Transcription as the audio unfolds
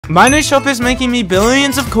My new shop is making me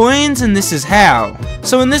billions of coins, and this is how.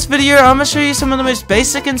 So in this video, I'm gonna show you some of the most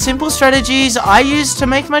basic and simple strategies I use to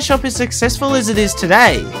make my shop as successful as it is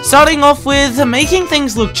today. Starting off with making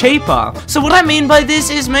things look cheaper. So what I mean by this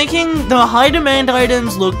is making the high demand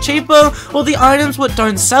items look cheaper, or the items what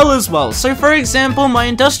don't sell as well. So for example, my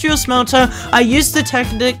industrial smelter, I used the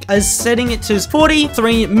tactic as setting it to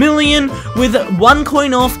 43 million with 1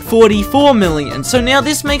 coin off 44 million. So now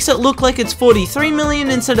this makes it look like it's 43 million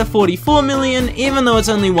instead of 44 million, even though it's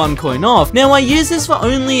only 1 coin off. Now I use this for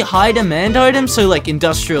only high demand items, so like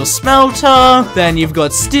industrial smelter, then you've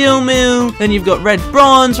got steel mill, then you've got red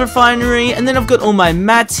bronze refinery, and then I've got all my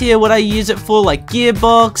mats here, what I use it for, like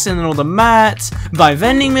gearbox, and then all the mats, buy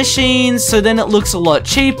vending machines, so then it looks a lot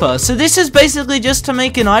cheaper. So this is basically just to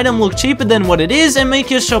make an item look cheaper than what it is and make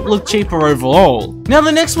your shop look cheaper overall. Now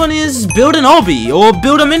the next one is build an obby or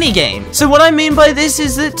build a mini game. So what I mean by this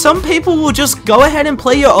is that some people will just go ahead and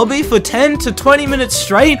play your obby for 10 to 20 minutes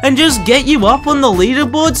straight and just get you up on the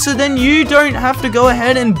leaderboard, so then you don't have to go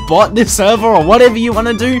ahead and bot the server or whatever you want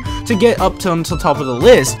to do to get up to onto the top of the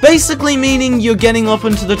list. Basically meaning you're getting up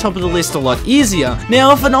onto the top of the list a lot easier.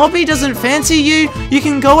 Now if an obby doesn't fancy you, you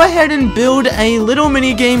can go ahead and build a little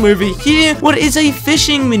mini game over here, what is a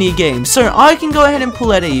fishing mini game. So I can go ahead and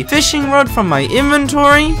pull out a fishing rod from my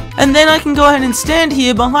inventory, and then I can go ahead and stand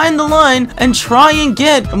here behind the line and try and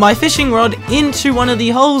get my fishing rod into one of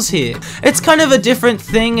the holes here. It's kind of a different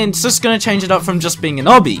thing, and it's just going to change it up from just being an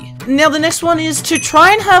obby. Now the next one is to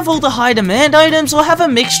try and have all the high demand items or have a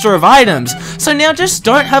mixture of items. So now just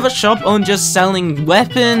don't have a shop on just selling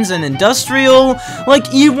weapons and industrial, like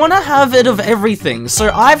you want to have it of everything.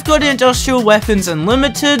 So I've got industrial weapons and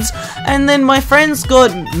limiteds, and then my friend's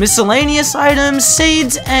got miscellaneous items,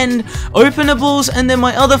 seeds and openables, and then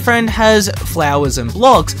my other friend has flowers and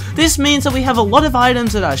blocks. This means that we have a lot of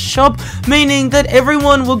items at our shop, meaning that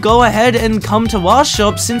everyone will go ahead and come to our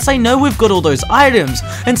shop since they know we've got all those items,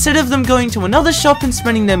 instead of them going to another shop and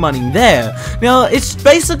spending their money there. Now it's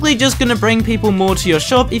basically just going to bring people more to your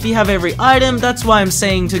shop if you have every item. That's why I'm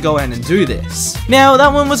saying to go ahead and do this. Now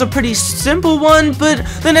that one was a pretty simple one, but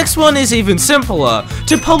the next one is even simpler.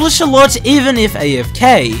 To publish a lot even if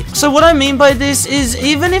AFK. So what I mean by this is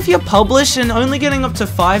even if you're published and only getting up to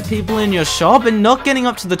 5 people in your shop and not getting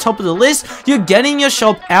up to the top of the list, you're getting your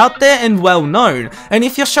shop out there and well known. And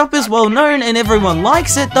if your shop is well known and everyone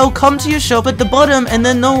likes it, they'll come to your shop at the bottom and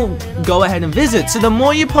then they'll go ahead and visit. So the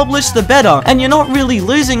more you publish, the better. And you're not really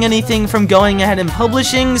losing anything from going ahead and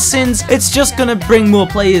publishing, since it's just gonna bring more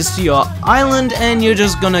players to your island and you're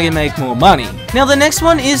just gonna make more money. Now the next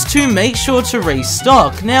one is to make sure to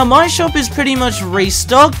restock. Now my shop is pretty much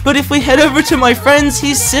restocked, but if we head over to my friend's,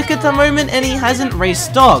 he's sick at the moment and he hasn't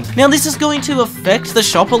restocked. Now this is going to affect the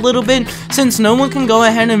shop a little bit, since no one can go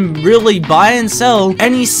ahead and really buy and sell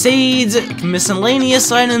any seeds,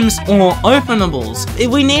 miscellaneous items, or openables.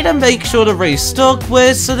 We need to make sure to restock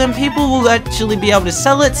so then people will actually be able to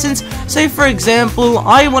sell it, since say for example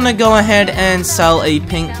I want to go ahead and sell a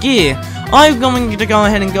pink gear. I'm going to go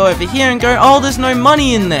ahead and go over here and go, oh, there's no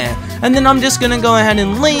money in there. And then I'm just going to go ahead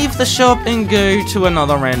and leave the shop and go to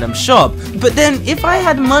another random shop. But then if I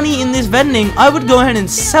had money in this vending, I would go ahead and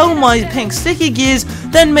sell my pink sticky gears,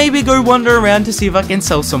 then maybe go wander around to see if I can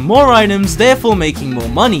sell some more items, therefore making more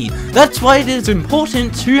money. That's why it is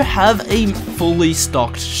important to have a fully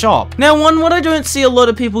stocked shop. Now what I don't see a lot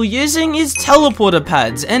of people using is teleporter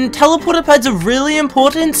pads, and teleporter pads are really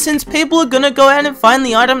important since people are going to go ahead and find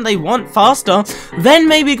the item they want faster, then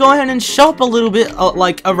maybe go ahead and shop a little bit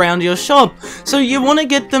like around your shop. So you want to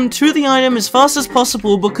get them to the item as fast as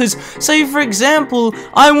possible, because say for example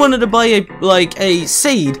I wanted to buy a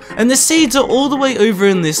seed, and the seeds are all the way over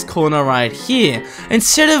in this corner right here.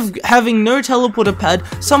 Instead of having no teleporter pad,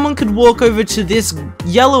 someone could walk over to this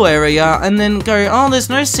yellow area and then go, oh, there's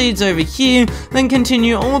no seeds over here, then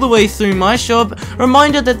continue all the way through my shop,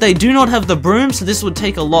 reminder that they do not have the broom, so this would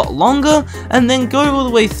take a lot longer, and then go all the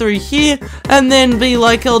way through here and then be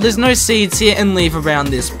like, oh, there's no seeds here, and leave around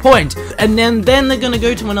this point. And then they're gonna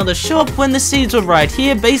go to another shop when the seeds are right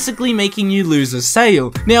here, basically making you lose a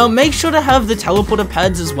sale. Now make sure to have the teleporter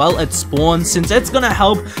pads as well at spawn, since it's gonna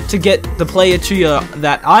help to get the player to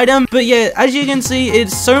that item. But yeah, as you can see,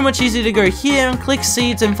 it's so much easier to go here and click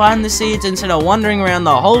seeds and find the seeds instead of wandering around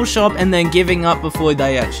the whole shop and then giving up before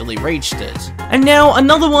they actually reached it. And now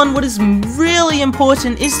another one, what is really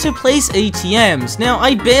important is to place ATMs. Now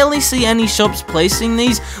I barely see see any shops placing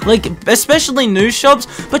these, like especially new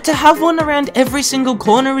shops, but to have one around every single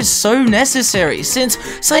corner is so necessary, since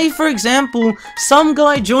say for example some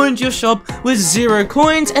guy joined your shop with 0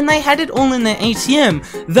 coins and they had it all in their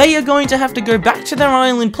ATM. They are going to have to go back to their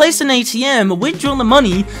island, place an ATM, withdraw the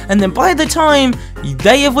money, and then by the time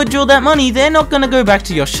they have withdrawn that money, they're not going to go back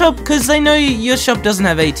to your shop because they know your shop doesn't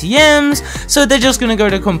have ATMs, so they're just going to go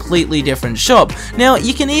to a completely different shop. Now,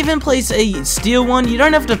 you can even place a steal one. You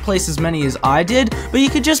don't have to place as many as I did, but you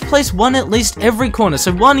could just place one at least every corner.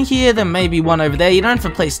 So one here, then maybe one over there. You don't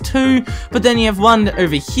have to place 2, but then you have one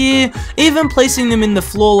over here. Even placing them in the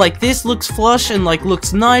floor like this looks flush and like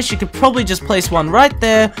looks nice. You could probably just place one right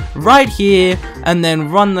there, right here, and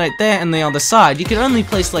then one right there and the other side. You could only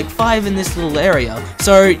place like 5 in this little area.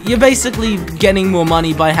 So you're basically getting more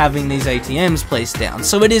money by having these ATMs placed down.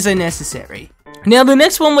 So it is a necessary. Now, the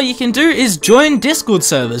next one what you can do is join Discord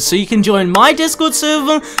servers. So you can join my Discord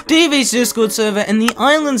server, DV's Discord server, and the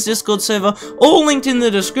Island's Discord server, all linked in the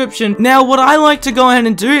description. Now, what I like to go ahead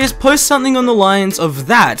and do is post something on the lines of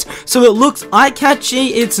that. So it looks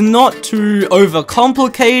eye-catchy, it's not too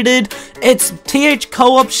overcomplicated, it's TH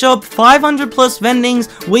Co-op Shop, 500 plus vendings,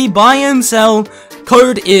 we buy and sell.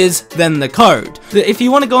 Code is then the code. If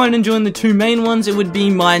you want to go ahead and join the 2 main ones, it would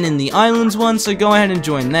be mine and the Islands one, so go ahead and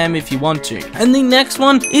join them if you want to. And the next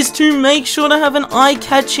one is to make sure to have an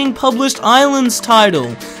eye-catching published Islands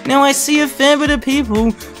title. Now, I see a fair bit of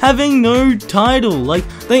people having no title, like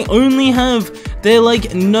they only have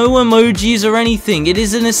like no emojis or anything. It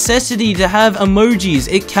is a necessity to have emojis.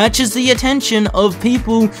 It catches the attention of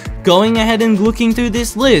people going ahead and looking through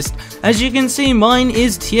this list. As you can see, mine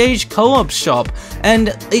is TH Co-op Shop,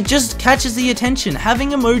 and it just catches the attention.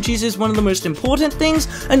 Having emojis is one of the most important things,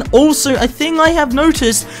 and also a thing I have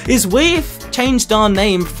noticed is we've changed our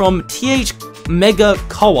name from TH Mega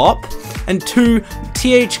Co-op and to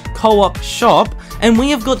TH Co-op Shop, and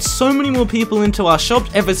we have got so many more people into our shop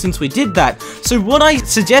ever since we did that. So what I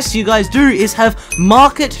suggest you guys do is have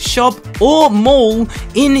market, shop, or mall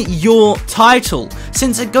in your title,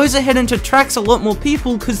 since it goes ahead and attracts a lot more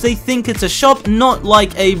people because they think it's a shop, not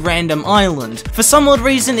like a random island. For some odd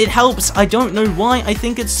reason it helps, I don't know why. I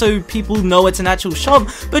think it's so people know it's an actual shop,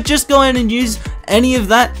 but just go ahead and use any of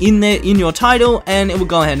that in your title and it will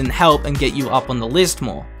go ahead and help and get you up on the list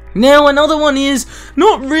more. Now, another one is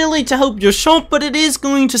not really to help your shop, but it is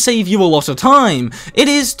going to save you a lot of time. It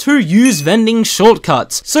is to use vending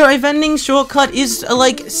shortcuts. So a vending shortcut is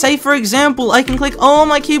like, say for example, I can click on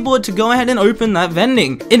my keyboard to go ahead and open that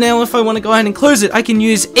vending. And now if I want to go ahead and close it, I can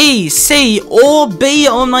use E, C, or B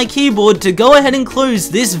on my keyboard to go ahead and close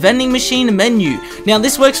this vending machine menu. Now,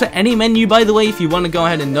 this works for any menu, by the way, if you want to go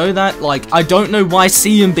ahead and know that. Like, I don't know why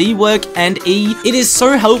C and B work and E. It is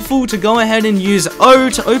so helpful to go ahead and use O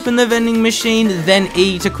to open the vending machine, then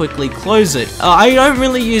E to quickly close it. I don't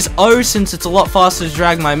really use O since it's a lot faster to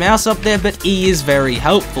drag my mouse up there, but E is very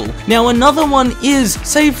helpful. Now, another one is,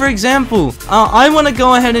 say for example, I want to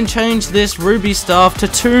go ahead and change this ruby staff to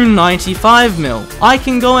 295 mil. I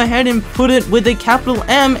can go ahead and put it with a capital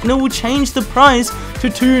M and it will change the price to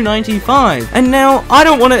 295. And now, I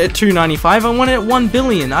don't want it at 295, I want it at 1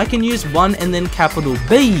 billion. I can use 1 and then capital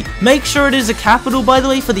B. Make sure it is a capital, by the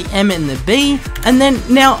way, for the M and the B. And then,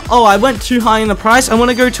 now, oh, I went too high in the price, I want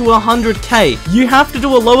to go to 100k. You have to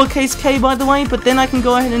do a lowercase k, by the way, but then I can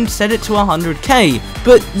go ahead and set it to 100k.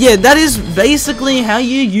 But yeah, that is basically how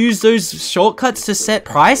you use those shortcuts to set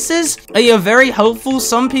prices. They are very helpful.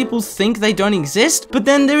 Some people think they don't exist, but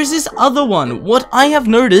then there is this other one, what I have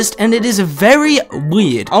noticed, and it is very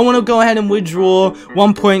weird. I want to go ahead and withdraw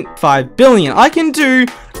 1.5 billion. I can do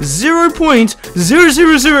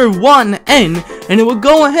 0.0001N and it will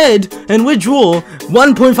go ahead and withdraw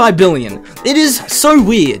 1.5 billion. It is so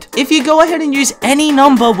weird. If you go ahead and use any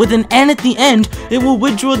number with an N at the end, it will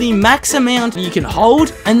withdraw the max amount you can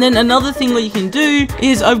hold. And then another thing that you can do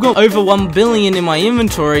is, I've got over 1 billion in my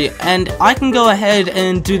inventory and I can go ahead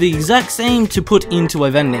and do the exact same to put into a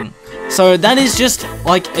vending. So that is just,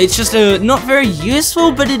 like, it's just not very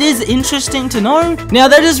useful, but it is interesting to know. Now,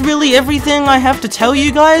 that is really everything I have to tell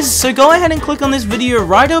you guys, so go ahead and click on this video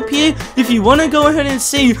right up here if you want to go ahead and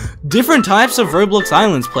see different types of Roblox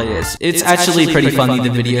Islands players. It's actually pretty funny, the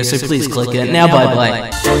video, so please click it. Now,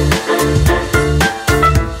 bye-bye.